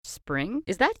Spring?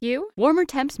 Is that you? Warmer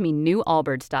temps mean new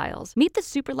Allbirds styles. Meet the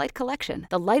Superlight Collection,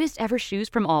 the lightest ever shoes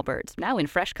from Allbirds, now in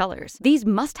fresh colors. These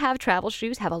must-have travel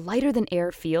shoes have a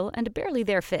lighter-than-air feel and a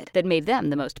barely-there fit that made them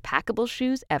the most packable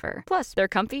shoes ever. Plus, they're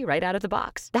comfy right out of the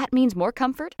box. That means more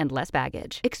comfort and less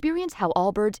baggage. Experience how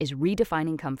Allbirds is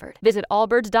redefining comfort. Visit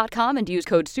allbirds.com and use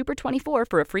code SUPER24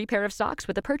 for a free pair of socks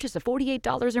with a purchase of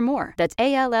 $48 or more. That's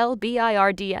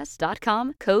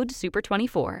ALLBIRDS.com, code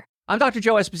SUPER24. I'm Dr.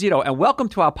 Joe Esposito, and welcome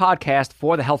to our podcast,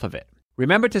 For the Health of It.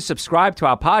 Remember to subscribe to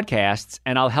our podcasts,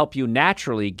 and I'll help you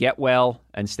naturally get well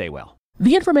and stay well.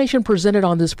 The information presented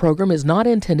on this program is not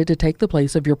intended to take the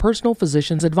place of your personal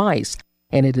physician's advice,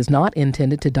 and it is not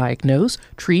intended to diagnose,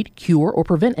 treat, cure, or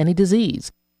prevent any disease.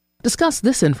 Discuss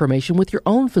this information with your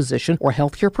own physician or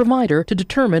healthcare provider to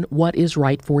determine what is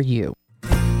right for you.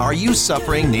 Are you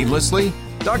suffering needlessly?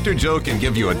 Dr. Joe can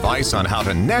give you advice on how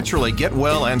to naturally get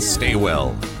well and stay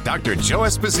well. Dr. Joe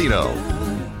Esposito.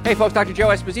 Hey folks, Dr. Joe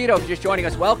Esposito. If you're just joining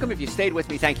us, welcome. If you stayed with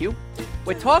me, thank you.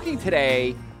 We're talking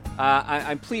today,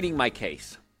 I'm pleading my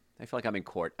case. I feel like I'm in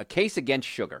court. A case against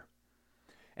sugar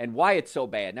and why it's so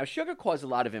bad. Now, sugar causes a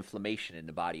lot of inflammation in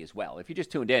the body as well. If you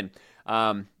just tuned in,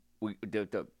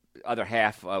 the other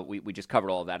half, we just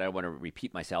covered all of that. I don't want to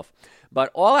repeat myself.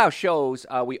 But all our shows,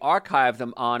 we archive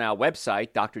them on our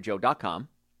website, drjoe.com.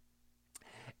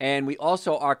 And we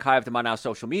also archive them on our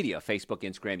social media, Facebook,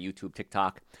 Instagram, YouTube,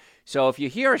 TikTok. So if you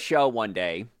hear a show one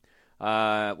day,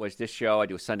 was this show, I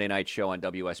do a Sunday night show on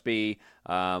WSB,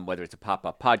 whether it's a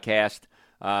pop-up podcast,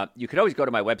 you could always go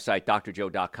to my website,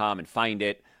 drjoe.com, and find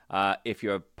it. If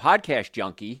you're a podcast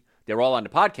junkie, they're all on the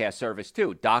podcast service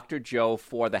too, Dr. Joe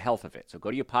for the Health of It. So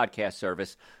go to your podcast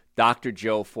service, Dr.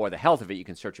 Joe for the Health of It. You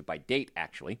can search it by date,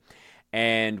 actually.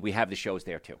 And we have the shows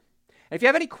there too. And if you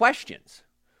have any questions,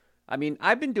 I mean,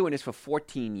 I've been doing this for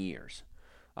 14 years.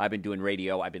 I've been doing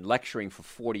radio. I've been lecturing for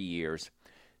 40 years.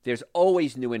 There's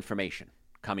always new information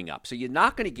coming up. So you're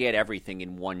not going to get everything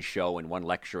in one show, in one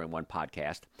lecture, in one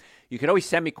podcast. You can always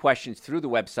send me questions through the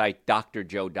website,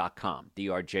 drjoe.com,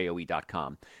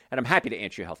 drjoe.com. And I'm happy to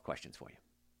answer your health questions for you.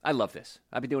 I love this.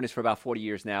 I've been doing this for about 40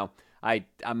 years now.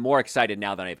 I'm more excited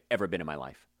now than I've ever been in my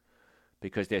life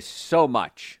because there's so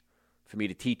much for me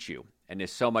to teach you and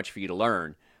there's so much for you to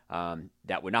learn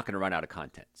that we're not going to run out of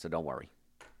content. So don't worry.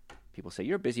 People say,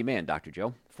 you're a busy man, Dr.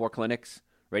 Joe. 4 clinics,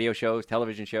 radio shows,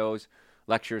 television shows,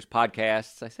 lectures,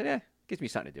 podcasts. I said, it gives me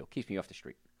something to do. Keeps me off the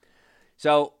street.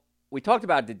 So we talked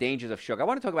about the dangers of sugar. I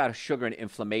want to talk about sugar and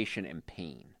inflammation and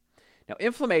pain. Now,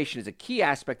 inflammation is a key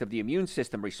aspect of the immune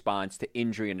system response to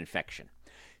injury and infection.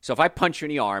 So if I punch you in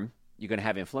the arm, you're going to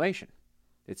have inflammation.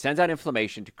 It sends out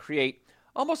inflammation to create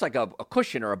almost like a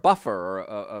cushion or a buffer or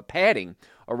a padding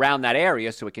around that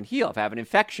area so it can heal. If I have an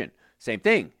infection, same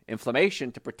thing,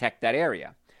 inflammation to protect that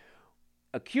area.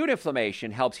 Acute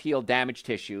inflammation helps heal damaged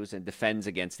tissues and defends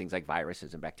against things like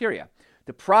viruses and bacteria.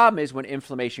 The problem is when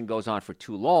inflammation goes on for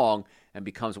too long and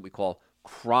becomes what we call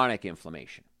chronic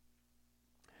inflammation.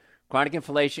 Chronic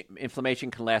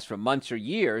inflammation can last for months or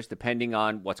years depending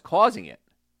on what's causing it.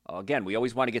 Again, we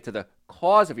always want to get to the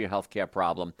cause of your healthcare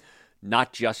problem,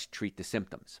 not just treat the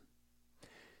symptoms.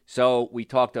 So we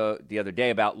talked the other day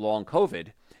about long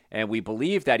COVID, and we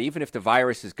believe that even if the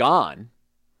virus is gone,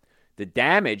 the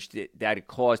damage that it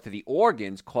caused to the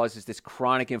organs causes this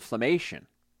chronic inflammation.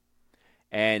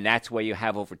 And that's where you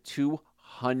have over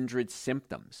 200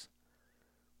 symptoms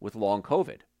with long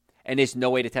COVID. And there's no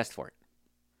way to test for it.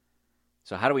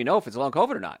 So how do we know if it's long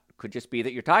COVID or not? Could just be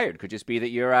that you're tired. Could just be that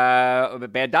you're a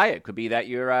bad diet. Could be that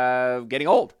you're getting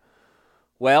old.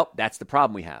 Well, that's the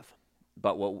problem we have.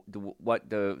 But what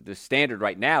the standard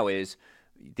right now is,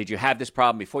 did you have this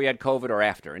problem before you had COVID or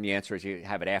after? And the answer is you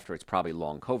have it after. It's probably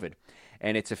long COVID.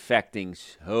 And it's affecting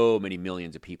so many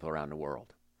millions of people around the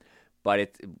world.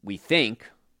 But we think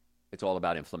it's all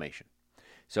about inflammation.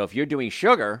 So if you're doing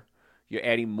sugar, you're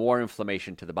adding more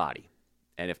inflammation to the body.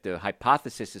 And if the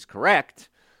hypothesis is correct,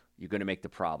 you're going to make the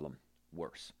problem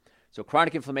worse. So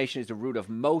chronic inflammation is the root of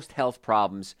most health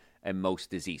problems and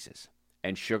most diseases.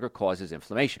 And sugar causes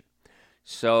inflammation.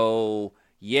 So,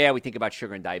 yeah, we think about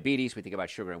sugar and diabetes. We think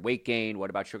about sugar and weight gain. What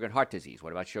about sugar and heart disease?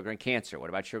 What about sugar and cancer? What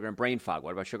about sugar and brain fog?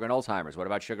 What about sugar and Alzheimer's? What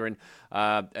about sugar and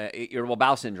irritable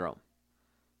bowel syndrome?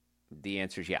 The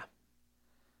answer is yeah.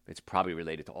 It's probably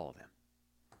related to all of them.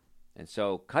 And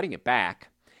so cutting it back,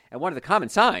 and one of the common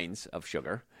signs of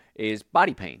sugar is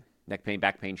body pain, neck pain,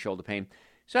 back pain, shoulder pain.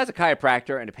 So as a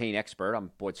chiropractor and a pain expert,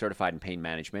 I'm board certified in pain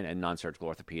management and non-surgical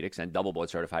orthopedics and double board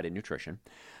certified in nutrition.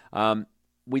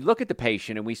 We look at the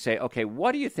patient and we say, okay,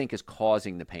 what do you think is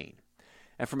causing the pain?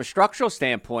 And from a structural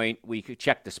standpoint, we could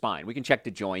check the spine. We can check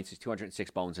the joints. There's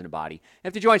 206 bones in the body. And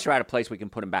if the joints are out of place, we can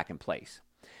put them back in place.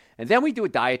 And then we do a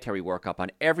dietary workup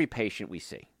on every patient we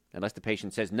see. Unless the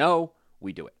patient says no,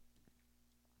 we do it.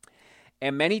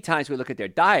 And many times we look at their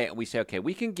diet and we say, okay,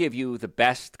 we can give you the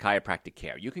best chiropractic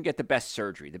care. You can get the best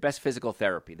surgery, the best physical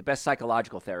therapy, the best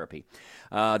psychological therapy,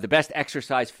 the best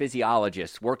exercise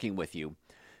physiologists working with you.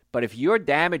 But if you're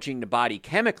damaging the body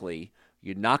chemically,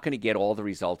 you're not going to get all the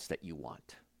results that you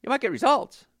want. You might get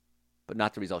results, but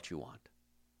not the results you want.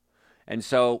 And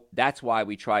so that's why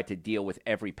we try to deal with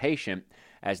every patient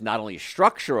as not only a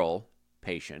structural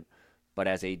patient, but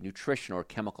as a nutritional or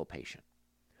chemical patient.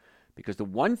 Because the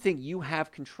one thing you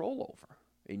have control over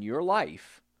in your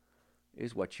life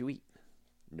is what you eat.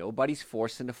 Nobody's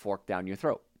forcing a fork down your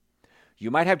throat.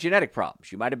 You might have genetic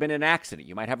problems. You might have been in an accident.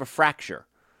 You might have a fracture.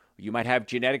 You might have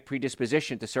genetic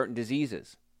predisposition to certain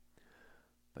diseases.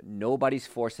 But nobody's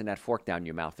forcing that fork down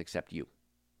your mouth except you.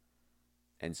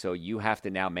 And so you have to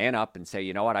now man up and say,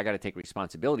 you know what, I got to take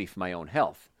responsibility for my own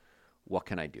health. What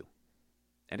can I do?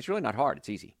 And it's really not hard. It's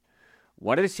easy.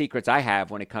 One of the secrets I have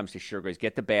when it comes to sugar is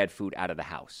get the bad food out of the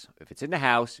house. If it's in the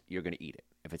house, you're going to eat it.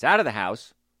 If it's out of the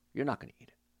house, you're not going to eat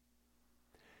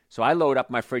it. So I load up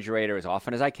my refrigerator as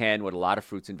often as I can with a lot of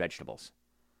fruits and vegetables.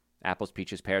 Apples,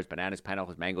 peaches, pears, bananas,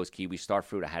 pineapples, mangoes, kiwis, star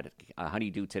fruit. I had a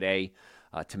honeydew today,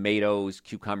 tomatoes,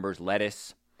 cucumbers,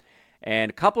 lettuce.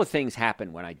 And a couple of things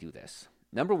happen when I do this.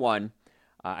 Number one,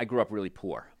 I grew up really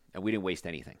poor, and we didn't waste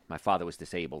anything. My father was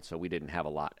disabled, so we didn't have a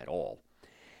lot at all.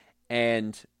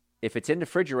 And if it's in the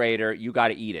refrigerator, you got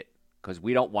to eat it because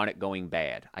we don't want it going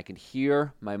bad. I can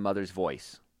hear my mother's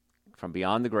voice from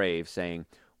beyond the grave saying,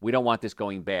 we don't want this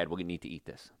going bad. We're going to need to eat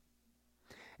this.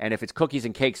 And if it's cookies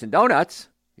and cakes and donuts,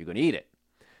 you're going to eat it.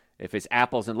 If it's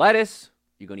apples and lettuce,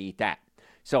 you're going to eat that.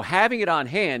 So having it on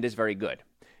hand is very good.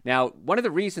 Now, one of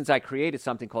the reasons I created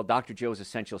something called Dr. Joe's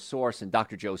Essential Source and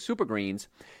Dr. Joe's Super Greens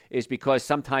is because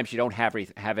sometimes you don't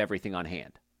have everything on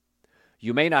hand.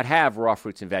 You may not have raw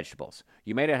fruits and vegetables.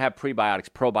 You may not have prebiotics,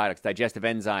 probiotics, digestive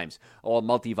enzymes, all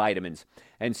multivitamins.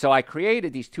 And so I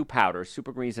created these two powders,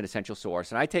 Super Greens and Essential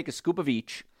Source, and I take a scoop of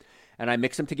each, and I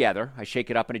mix them together. I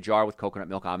shake it up in a jar with coconut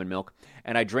milk, almond milk,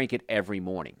 and I drink it every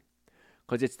morning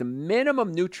because it's the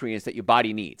minimum nutrients that your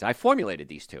body needs. I formulated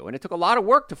these two, and it took a lot of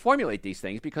work to formulate these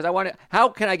things because I wanted, how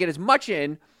can I get as much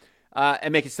in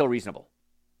and make it still reasonable?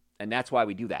 And that's why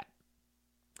we do that.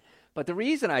 But the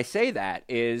reason I say that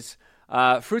is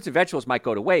fruits and vegetables might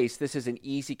go to waste. This is an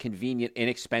easy, convenient,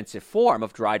 inexpensive form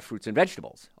of dried fruits and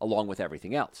vegetables, along with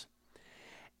everything else.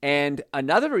 And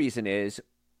another reason is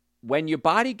when your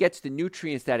body gets the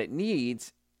nutrients that it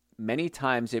needs, many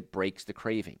times it breaks the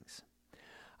cravings.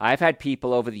 I've had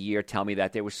people over the year tell me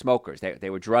that they were smokers, they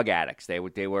were drug addicts, they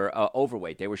were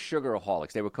overweight, they were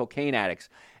sugaraholics, they were cocaine addicts.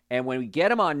 And when we get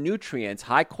them on nutrients,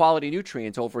 high-quality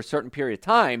nutrients over a certain period of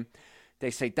time, they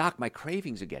say, Doc, my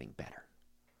cravings are getting better.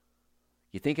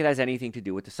 You think it has anything to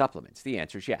do with the supplements? The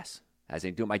answer is yes. Has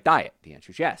anything to do with my diet? The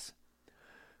answer is yes.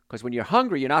 Because when you're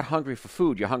hungry, you're not hungry for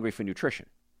food, you're hungry for nutrition.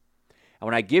 And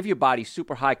when I give your body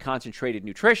super high concentrated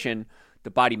nutrition,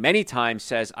 the body many times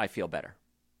says, I feel better.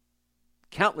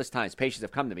 Countless times patients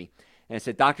have come to me and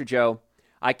said, Dr. Joe,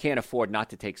 I can't afford not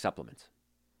to take supplements.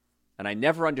 And I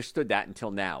never understood that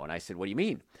until now. And I said, what do you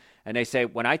mean? And they say,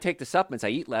 when I take the supplements, I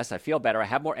eat less, I feel better, I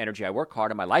have more energy, I work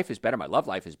harder, my life is better, my love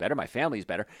life is better, my family is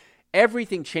better.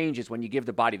 Everything changes when you give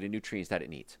the body the nutrients that it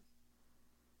needs.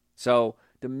 So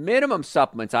the minimum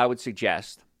supplements I would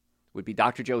suggest would be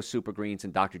Dr. Joe's Super Greens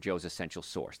and Dr. Joe's Essential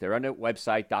Source. They're on their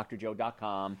website,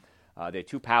 drjoe.com. They're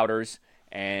two powders.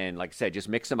 And like I said, just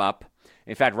mix them up.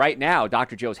 In fact, right now,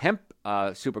 Dr. Joe's Hemp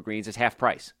Super Greens is half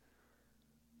price.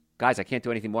 Guys, I can't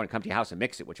do anything more than come to your house and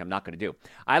mix it, which I'm not going to do.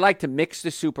 I like to mix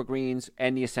the Super Greens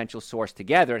and the Essential Source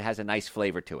together. It has a nice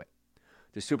flavor to it.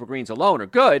 The Super Greens alone are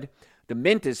good. The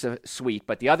mint is sweet,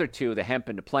 but the other two, the hemp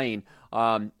and the plain,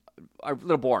 are a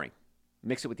little boring.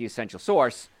 Mix it with the Essential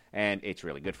Source, and it's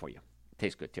really good for you. It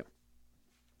tastes good, too.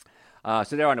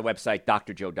 So they're on the website,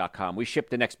 drjoe.com. We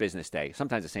ship the next business day,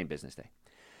 sometimes the same business day.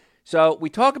 So we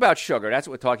talk about sugar. That's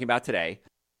what we're talking about today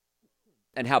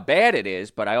and how bad it is,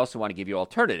 but I also want to give you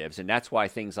alternatives, and that's why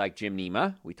things like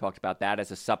Gymnema, we talked about that as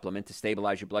a supplement to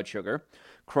stabilize your blood sugar.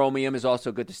 Chromium is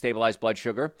also good to stabilize blood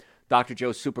sugar. Dr.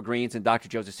 Joe's Super Greens and Dr.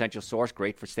 Joe's Essential Source,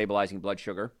 great for stabilizing blood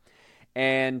sugar.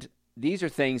 And these are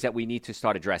things that we need to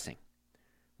start addressing.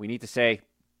 We need to say,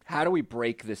 how do we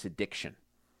break this addiction?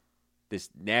 This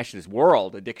nationalist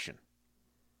world addiction.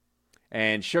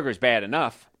 And sugar is bad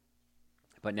enough,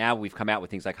 but now we've come out with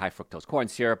things like high fructose corn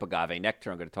syrup, agave nectar.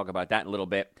 I'm going to talk about that in a little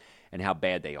bit and how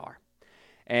bad they are.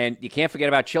 And you can't forget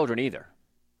about children either.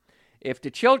 If the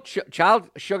child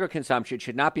sugar consumption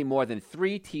should not be more than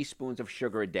 3 teaspoons of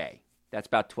sugar a day, that's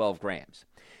about 12 grams.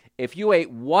 If you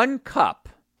ate 1 cup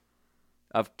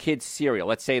of kids' cereal,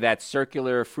 let's say that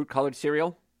circular fruit-colored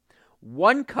cereal,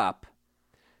 1 cup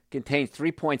contains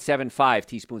 3.75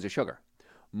 teaspoons of sugar.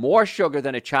 More sugar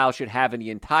than a child should have in the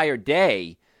entire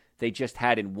day they just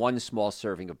had in 1 small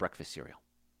serving of breakfast cereal.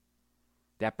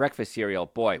 That breakfast cereal,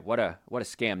 boy, what a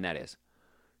scam that is.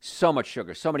 So much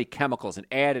sugar, so many chemicals and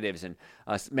additives, and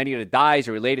many of the dyes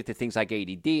are related to things like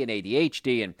ADD and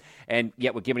ADHD, and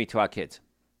yet we're giving it to our kids.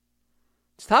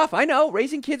 It's tough. I know.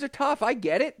 Raising kids are tough. I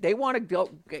get it. They want to go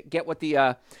get what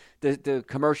the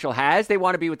commercial has. They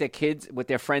want to be with their kids, what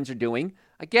their friends are doing.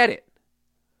 I get it.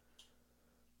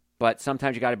 But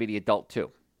sometimes you got to be the adult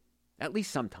too. At least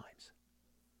sometimes.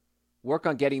 Work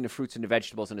on getting the fruits and the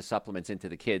vegetables and the supplements into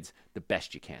the kids the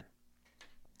best you can.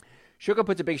 Sugar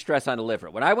puts a big stress on the liver.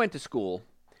 When I went to school,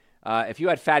 if you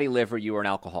had fatty liver, you were an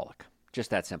alcoholic. Just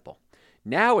that simple.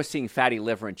 Now we're seeing fatty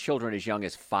liver in children as young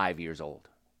as 5 years old.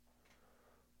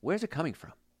 Where's it coming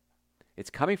from? It's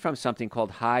coming from something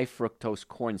called high fructose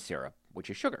corn syrup, which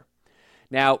is sugar.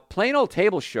 Now, plain old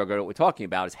table sugar, what we're talking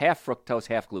about, is half fructose,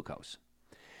 half glucose.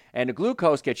 And the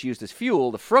glucose gets used as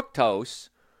fuel. The fructose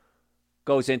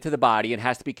goes into the body and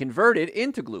has to be converted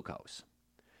into glucose.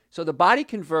 So the body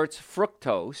converts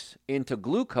fructose into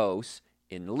glucose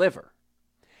in the liver.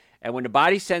 And when the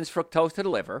body sends fructose to the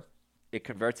liver, it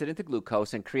converts it into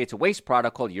glucose and creates a waste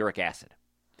product called uric acid.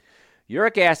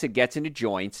 Uric acid gets into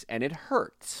joints and it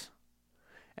hurts.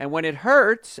 And when it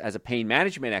hurts, as a pain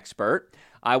management expert,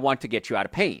 I want to get you out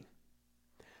of pain.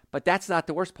 But that's not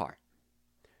the worst part.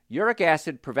 Uric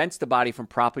acid prevents the body from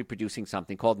properly producing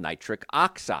something called nitric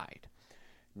oxide.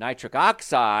 Nitric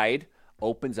oxide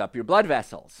opens up your blood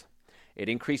vessels. It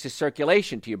increases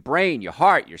circulation to your brain, your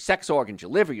heart, your sex organs,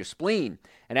 your liver, your spleen.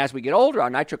 And as we get older, our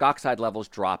nitric oxide levels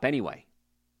drop anyway.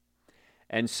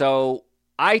 And so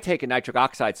I take a nitric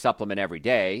oxide supplement every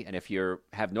day, and if you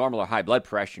have normal or high blood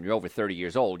pressure and you're over 30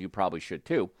 years old, you probably should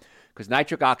too, because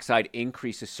nitric oxide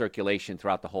increases circulation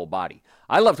throughout the whole body.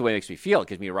 I love the way it makes me feel. It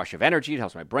gives me a rush of energy. It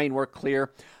helps my brain work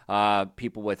clear.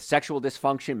 People with sexual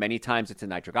dysfunction, many times it's a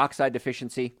nitric oxide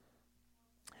deficiency.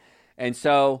 And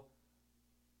so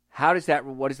what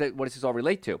does this all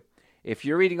relate to? If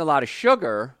you're eating a lot of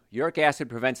sugar, uric acid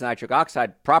prevents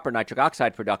proper nitric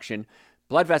oxide production.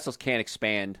 Blood vessels can't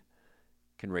expand,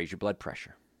 can raise your blood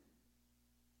pressure.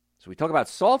 So we talk about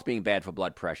salt being bad for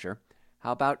blood pressure.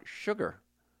 How about sugar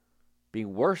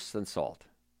being worse than salt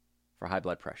for high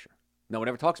blood pressure? No one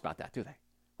ever talks about that, do they?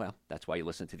 Well, that's why you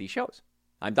listen to these shows.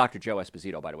 I'm Dr. Joe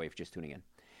Esposito, by the way, if you're just tuning in.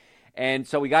 And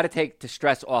so we got to take the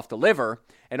stress off the liver,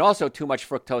 and also too much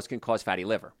fructose can cause fatty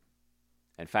liver.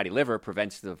 And fatty liver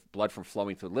prevents the blood from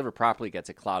flowing through the liver properly, gets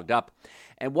it clogged up.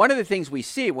 And one of the things we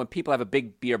see when people have a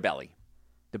big beer belly,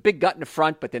 the big gut in the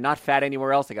front, but they're not fat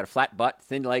anywhere else. They got a flat butt,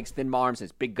 thin legs, thin arms, and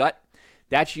this big gut.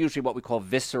 That's usually what we call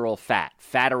visceral fat,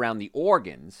 fat around the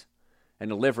organs. And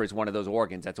the liver is one of those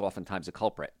organs. That's oftentimes a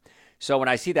culprit. So when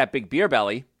I see that big beer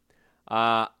belly,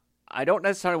 I don't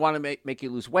necessarily want to make you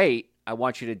lose weight. I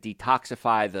want you to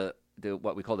detoxify the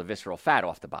what we call the visceral fat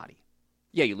off the body.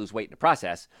 Yeah, you lose weight in the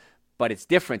process, but it's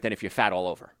different than if you're fat all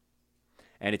over.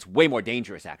 And it's way more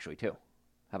dangerous, actually, too.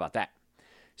 How about that?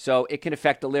 So it can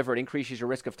affect the liver. It increases your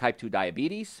risk of type 2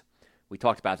 diabetes. We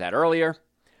talked about that earlier.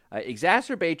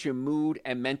 Exacerbates your mood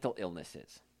and mental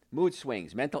illnesses. Mood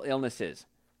swings, mental illnesses.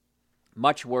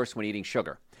 Much worse when eating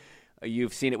sugar.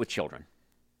 You've seen it with children.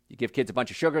 You give kids a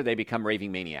bunch of sugar, they become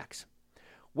raving maniacs.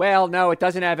 Well, no, it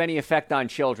doesn't have any effect on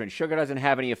children. Sugar doesn't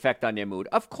have any effect on their mood.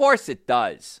 Of course it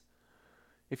does.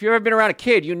 If you've ever been around a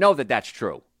kid, you know that that's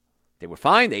true. They were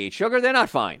fine. They ate sugar. They're not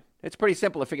fine. It's pretty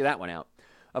simple to figure that one out.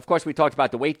 Of course, we talked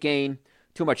about the weight gain.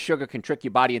 Too much sugar can trick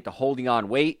your body into holding on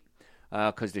weight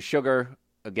because the sugar,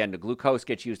 again, the glucose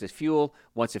gets used as fuel.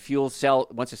 Once the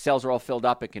cells are all filled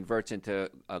up, it converts into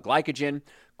glycogen.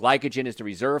 Glycogen is the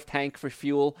reserve tank for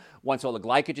fuel. Once all the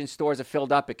glycogen stores are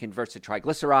filled up, it converts to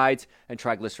triglycerides, and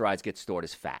triglycerides get stored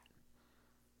as fat.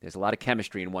 There's a lot of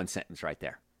chemistry in one sentence right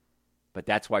there. But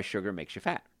that's why sugar makes you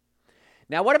fat.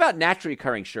 Now, what about naturally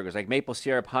occurring sugars like maple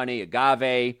syrup, honey,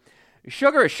 agave?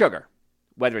 Sugar is sugar.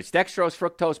 Whether it's dextrose,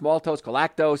 fructose, maltose,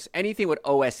 galactose, anything with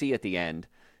OSE at the end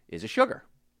is a sugar.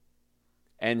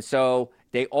 And so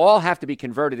they all have to be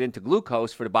converted into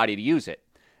glucose for the body to use it.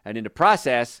 And in the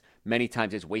process, many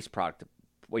times it's waste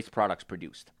products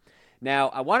produced. Now,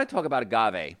 I want to talk about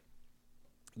agave.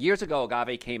 Years ago,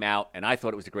 agave came out, and I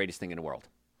thought it was the greatest thing in the world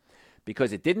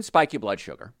because it didn't spike your blood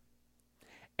sugar.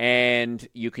 And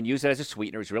you can use it as a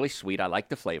sweetener. It's really sweet. I like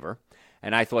the flavor.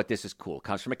 And I thought, this is cool. It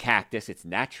comes from a cactus. It's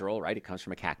natural, right? It comes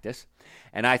from a cactus.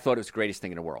 And I thought it was the greatest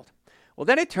thing in the world. Well,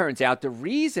 then it turns out the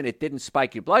reason it didn't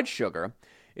spike your blood sugar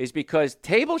is because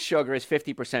table sugar is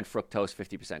 50% fructose,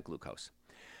 50% glucose.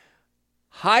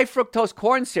 High fructose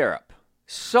corn syrup.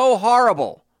 So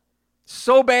horrible.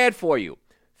 So bad for you.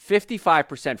 55%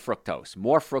 fructose.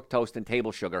 More fructose than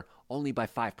table sugar, only by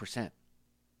 5%.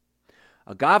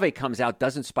 Agave comes out,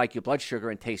 doesn't spike your blood sugar,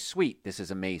 and tastes sweet. This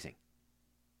is amazing.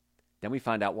 Then we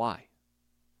find out why.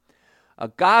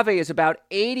 Agave is about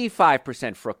 85%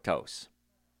 fructose.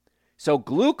 So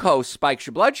glucose spikes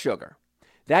your blood sugar.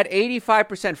 That 85%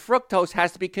 fructose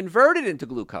has to be converted into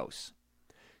glucose.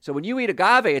 So when you eat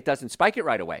agave, it doesn't spike it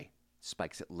right away. It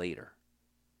spikes it later.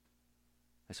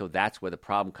 And so that's where the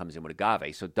problem comes in with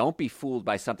agave. So don't be fooled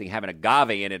by something having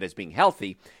agave in it as being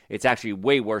healthy. It's actually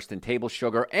way worse than table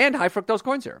sugar and high fructose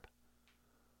corn syrup.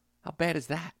 How bad is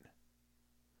that?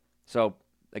 So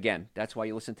again, that's why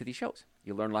you listen to these shows.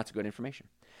 You learn lots of good information.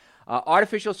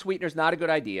 Artificial sweeteners, not a good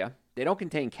idea. They don't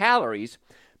contain calories,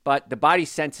 but the body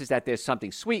senses that there's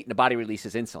something sweet and the body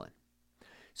releases insulin.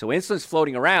 So insulin's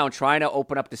floating around trying to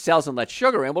open up the cells and let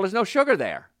sugar in. Well, there's no sugar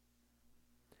there.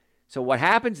 So what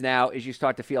happens now is you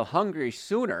start to feel hungry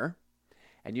sooner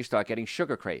and you start getting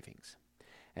sugar cravings.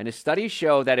 And the studies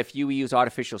show that if you use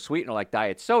artificial sweetener like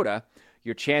diet soda,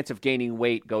 your chance of gaining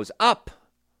weight goes up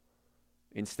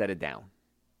instead of down.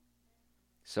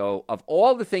 So of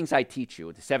all the things I teach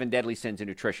you, the 7 deadly sins of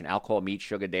nutrition, alcohol, meat,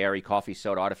 sugar, dairy, coffee,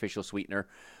 soda, artificial sweetener,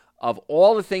 of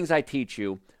all the things I teach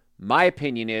you, my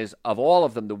opinion is, of all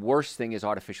of them, the worst thing is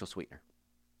artificial sweetener.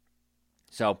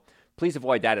 So please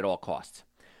avoid that at all costs.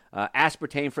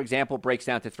 Aspartame, for example, breaks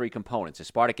down to 3 components: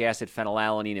 aspartic acid,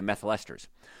 phenylalanine, and methyl esters.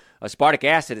 Aspartic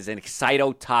acid is an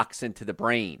excitotoxin to the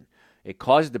brain. It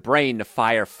causes the brain to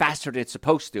fire faster than it's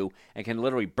supposed to and can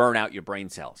literally burn out your brain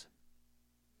cells.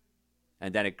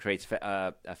 And then it creates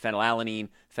phenylalanine.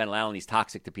 Phenylalanine is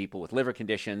toxic to people with liver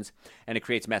conditions. And it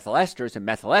creates methyl esters, and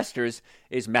methyl esters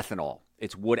is methanol.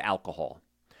 It's wood alcohol.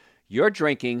 You're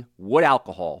drinking wood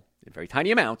alcohol in very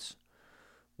tiny amounts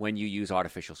when you use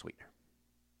artificial sweetener.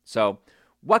 So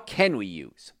what can we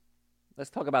use? Let's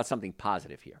talk about something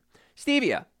positive here.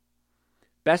 Stevia.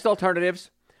 Best alternatives.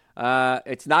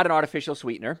 It's not an artificial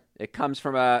sweetener. It comes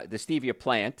from the stevia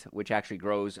plant, which actually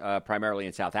grows primarily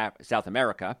in South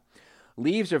America.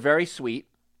 Leaves are very sweet.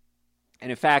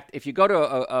 And in fact, if you go to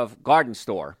a garden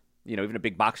store, even a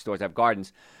big box stores have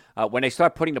gardens, when they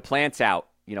start putting the plants out,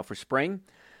 for spring,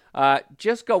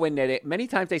 just go in there. Many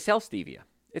times they sell stevia.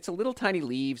 It's a little tiny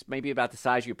leaves, maybe about the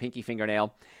size of your pinky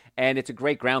fingernail, and it's a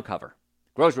great ground cover.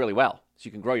 Grows really well, so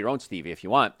you can grow your own stevia if you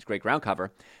want. It's a great ground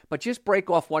cover. But just break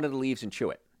off one of the leaves and chew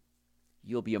it.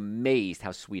 You'll be amazed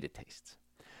how sweet it tastes.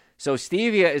 So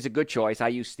stevia is a good choice. I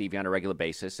use stevia on a regular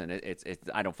basis, and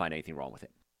I don't find anything wrong with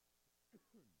it.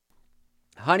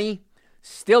 Honey,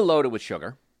 still loaded with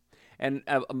sugar, and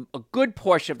a good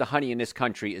portion of the honey in this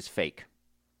country is fake.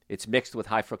 It's mixed with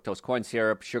high fructose corn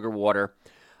syrup, sugar water.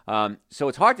 So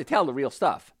it's hard to tell the real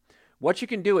stuff. What you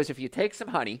can do is if you take some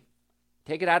honey,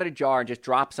 take it out of the jar and just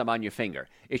drop some on your finger.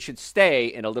 It should stay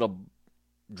in a little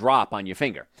drop on your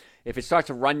finger. If it starts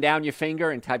to run down your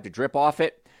finger and type to drip off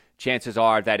it, chances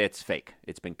are that it's fake.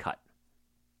 It's been cut.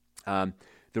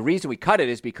 The reason we cut it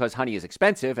is because honey is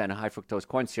expensive and high fructose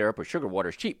corn syrup or sugar water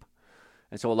is cheap.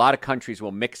 And so a lot of countries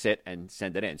will mix it and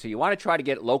send it in. So you want to try to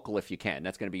get it local if you can.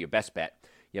 That's going to be your best bet.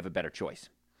 You have a better choice.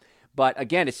 But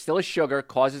again, it's still a sugar,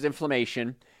 causes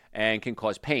inflammation, and can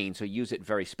cause pain, so use it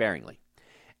very sparingly.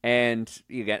 And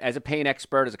again, as a pain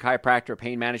expert, as a chiropractor, a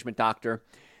pain management doctor,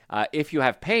 if you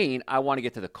have pain, I want to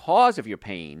get to the cause of your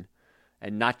pain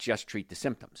and not just treat the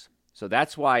symptoms. So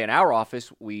that's why in our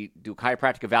office, we do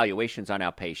chiropractic evaluations on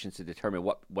our patients to determine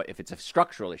what if it's a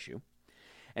structural issue.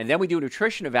 And then we do a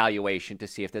nutrition evaluation to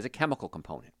see if there's a chemical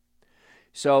component.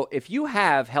 So if you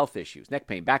have health issues, neck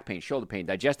pain, back pain, shoulder pain,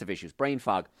 digestive issues, brain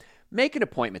fog, make an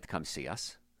appointment to come see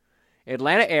us.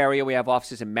 Atlanta area, we have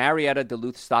offices in Marietta,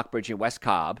 Duluth, Stockbridge, and West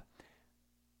Cobb.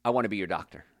 I want to be your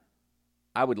doctor.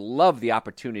 I would love the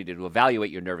opportunity to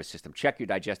evaluate your nervous system, check your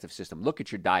digestive system, look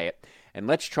at your diet, and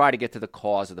let's try to get to the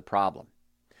cause of the problem.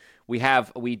 We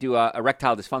do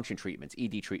erectile dysfunction treatments,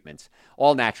 ED treatments,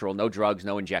 all natural, no drugs,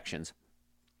 no injections,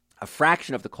 a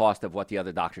fraction of the cost of what the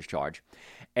other doctors charge.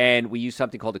 And we use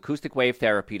something called acoustic wave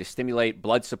therapy to stimulate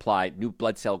blood supply, new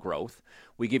blood cell growth.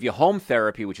 We give you home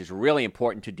therapy, which is really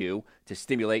important to do to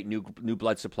stimulate new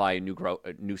blood supply and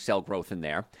new cell growth in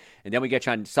there. And then we get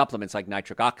you on supplements like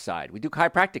nitric oxide. We do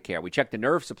chiropractic care. We check the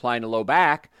nerve supply in the low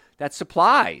back that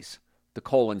supplies the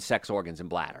colon, sex organs, and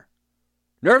bladder.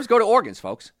 Nerves go to organs,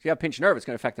 folks. If you have a pinched nerve, it's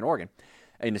going to affect an organ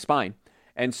in the spine.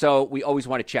 And so we always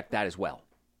want to check that as well.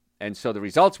 And so the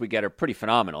results we get are pretty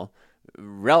phenomenal,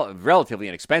 relatively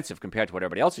inexpensive compared to what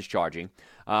everybody else is charging,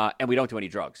 and we don't do any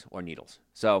drugs or needles.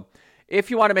 So if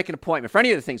you want to make an appointment for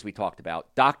any of the things we talked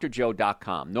about,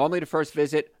 drjoe.com. Normally, the first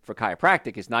visit for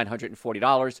chiropractic is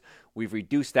 $940. We've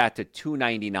reduced that to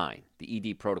 $299.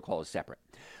 The ED protocol is separate.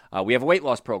 We have a weight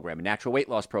loss program, a natural weight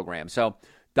loss program. So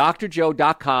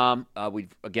drjoe.com,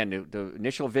 the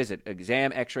initial visit,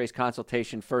 exam, x-rays,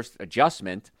 consultation, first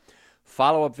adjustment,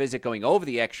 follow-up visit going over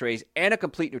the x-rays, and a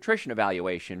complete nutrition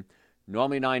evaluation.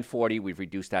 Normally $940. We've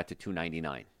reduced that to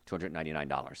 $299.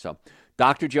 So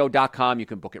drjoe.com, you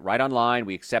can book it right online.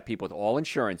 We accept people with all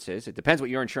insurances. It depends what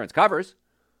your insurance covers.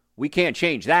 We can't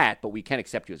change that, but we can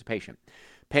accept you as a patient.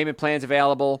 Payment plans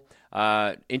available,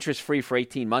 interest-free for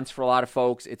 18 months for a lot of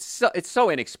folks. It's so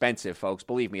inexpensive, folks.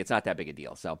 Believe me, it's not that big a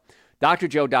deal. So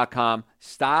drjoe.com,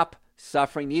 stop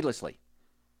suffering needlessly.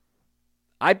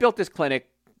 I built this clinic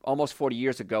almost 40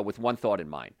 years ago with one thought in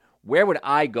mind. Where would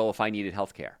I go if I needed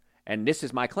health care? And this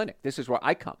is my clinic. This is where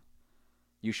I come.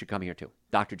 You should come here too.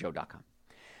 drjoe.com.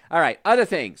 All right, other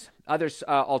things, other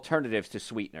alternatives to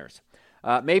sweeteners.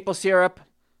 Maple syrup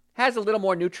has a little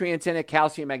more nutrients in it,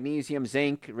 calcium, magnesium,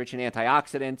 zinc, rich in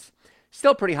antioxidants.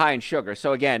 Still pretty high in sugar.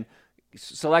 So again,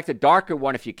 select a darker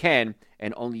one if you can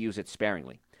and only use it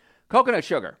sparingly. Coconut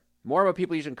sugar. More and more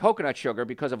people using coconut sugar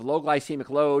because of low glycemic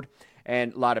load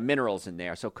and a lot of minerals in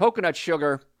there. So coconut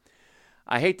sugar,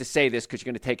 I hate to say this because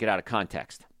you're going to take it out of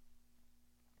context.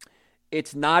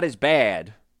 It's not as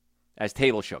bad as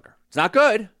table sugar. It's not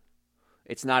good.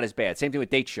 It's not as bad. Same thing with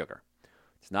date sugar.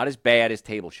 It's not as bad as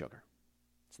table sugar.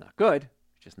 It's not good.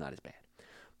 It's just not as bad.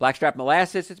 Blackstrap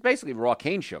molasses, it's basically raw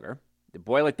cane sugar. They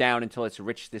boil it down until it's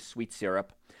rich, this sweet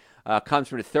syrup. Comes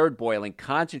from the third boiling,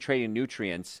 concentrated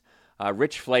nutrients,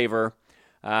 rich flavor.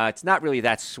 It's not really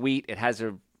that sweet. It has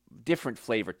a different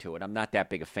flavor to it. I'm not that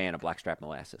big a fan of blackstrap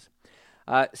molasses.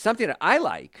 Something that I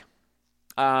like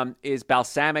is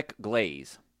balsamic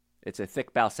glaze. It's a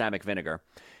thick balsamic vinegar.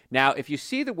 Now, if you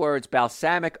see the words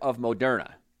balsamic of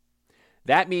Moderna,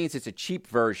 that means it's a cheap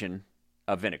version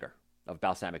of vinegar, of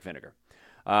balsamic vinegar.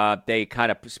 They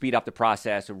kind of speed up the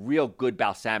process. A real good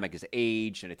balsamic is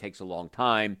aged, and it takes a long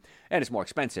time, and it's more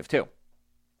expensive too.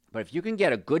 But if you can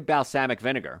get a good balsamic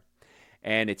vinegar,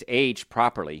 and it's aged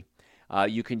properly,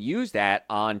 you can use that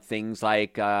on things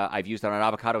like I've used it on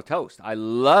avocado toast. I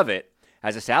love it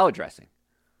as a salad dressing.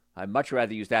 I'd much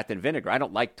rather use that than vinegar. I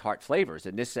don't like tart flavors,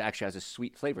 and this actually has a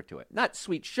sweet flavor to it. Not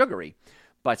sweet sugary,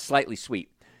 but slightly sweet.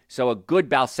 So a good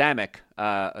balsamic,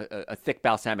 a thick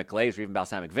balsamic glaze or even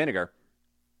balsamic vinegar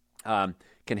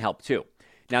can help too.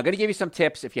 Now, I'm going to give you some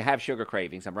tips if you have sugar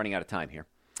cravings. I'm running out of time here.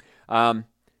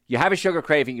 You have a sugar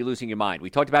craving, you're losing your mind. We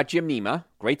talked about Gymnema,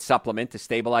 great supplement to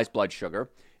stabilize blood sugar.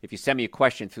 If you send me a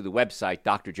question through the website,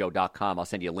 drjoe.com, I'll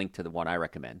send you a link to the one I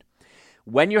recommend.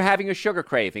 When you're having a sugar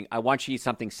craving, I want you to eat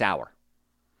something sour.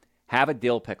 Have a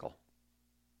dill pickle.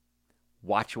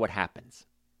 Watch what happens.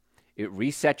 It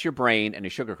resets your brain, and the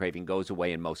sugar craving goes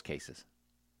away in most cases.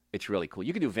 It's really cool.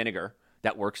 You can do vinegar.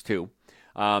 That works too.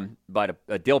 But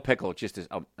a dill pickle just is,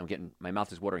 my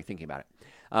mouth is watering thinking about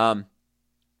it.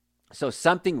 So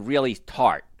something really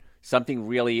tart, something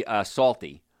really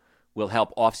salty will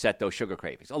help offset those sugar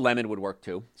cravings. A lemon would work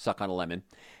too. Suck on a lemon.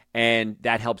 And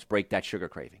that helps break that sugar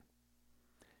craving.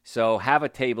 So have a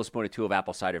tablespoon or two of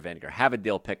apple cider vinegar. Have a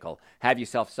dill pickle. Have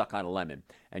yourself suck on a lemon.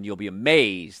 And you'll be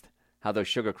amazed how those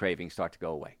sugar cravings start to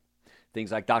go away.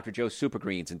 Things like Dr. Joe's Super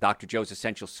Greens and Dr. Joe's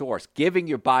Essential Source, giving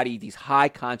your body these high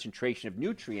concentration of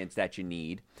nutrients that you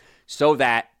need so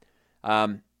that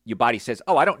your body says,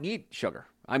 oh, I don't need sugar.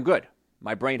 I'm good.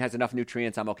 My brain has enough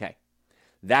nutrients. I'm okay.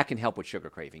 That can help with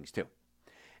sugar cravings too.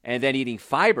 And then eating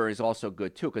fiber is also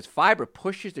good too, because fiber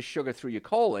pushes the sugar through your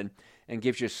colon and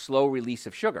gives you a slow release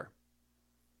of sugar.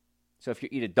 So if you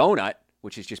eat a donut,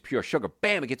 which is just pure sugar,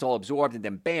 bam, it gets all absorbed, and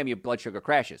then bam, your blood sugar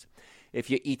crashes. If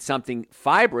you eat something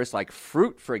fibrous, like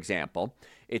fruit, for example,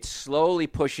 it slowly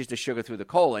pushes the sugar through the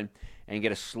colon and you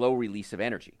get a slow release of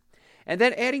energy. And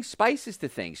then adding spices to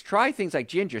things. Try things like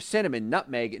ginger, cinnamon,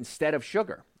 nutmeg instead of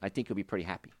sugar. I think you'll be pretty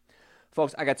happy.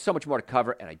 Folks, I got so much more to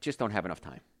cover, and I just don't have enough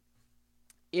time.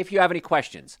 If you have any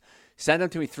questions, send them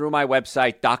to me through my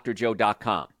website,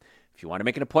 drjoe.com. If you want to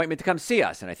make an appointment to come see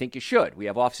us, and I think you should, we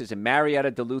have offices in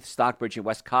Marietta, Duluth, Stockbridge, and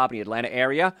West Cobb, in the Atlanta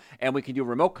area, and we can do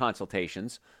remote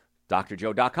consultations,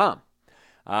 drjoe.com.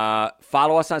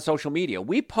 Follow us on social media.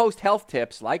 We post health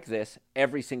tips like this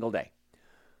every single day,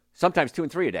 sometimes 2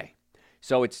 and 3 a day.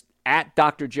 So it's at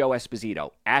Dr. Joe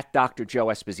Esposito, at Dr. Joe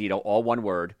Esposito, all one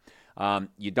word.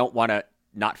 You don't want to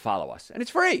not follow us. And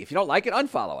it's free. If you don't like it,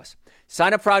 unfollow us.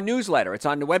 Sign up for our newsletter. It's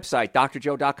on the website,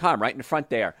 drjoe.com, right in the front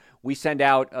there. We send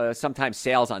out sometimes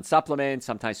sales on supplements,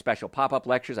 sometimes special pop-up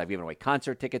lectures. I've given away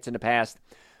concert tickets in the past.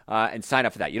 And sign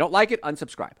up for that. You don't like it,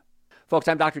 unsubscribe. Folks,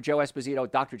 I'm Dr. Joe Esposito,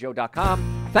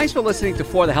 drjoe.com. Thanks for listening to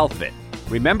For the Health of It.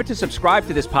 Remember to subscribe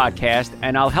to this podcast,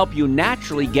 and I'll help you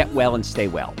naturally get well and stay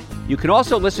well. You can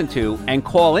also listen to and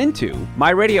call into my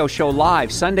radio show live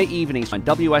Sunday evenings on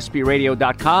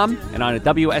WSBRadio.com and on a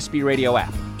WSB Radio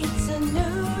app. It's a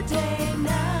new day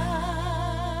now.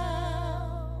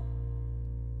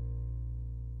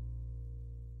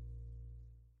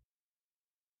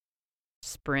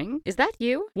 Spring? Is that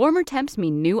you? Warmer temps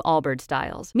mean new Allbirds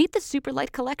styles. Meet the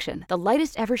Superlight Collection, the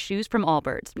lightest ever shoes from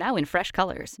Allbirds, now in fresh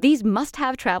colors. These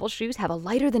must-have travel shoes have a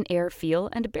lighter-than-air feel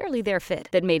and a barely-there fit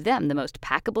that made them the most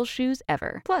packable shoes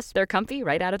ever. Plus, they're comfy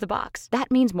right out of the box. That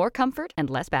means more comfort and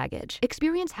less baggage.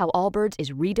 Experience how Allbirds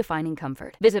is redefining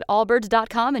comfort. Visit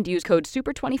allbirds.com and use code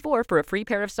SUPER24 for a free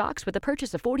pair of socks with a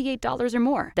purchase of $48 or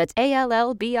more. That's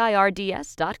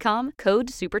ALLBIRDS.com, code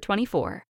SUPER24.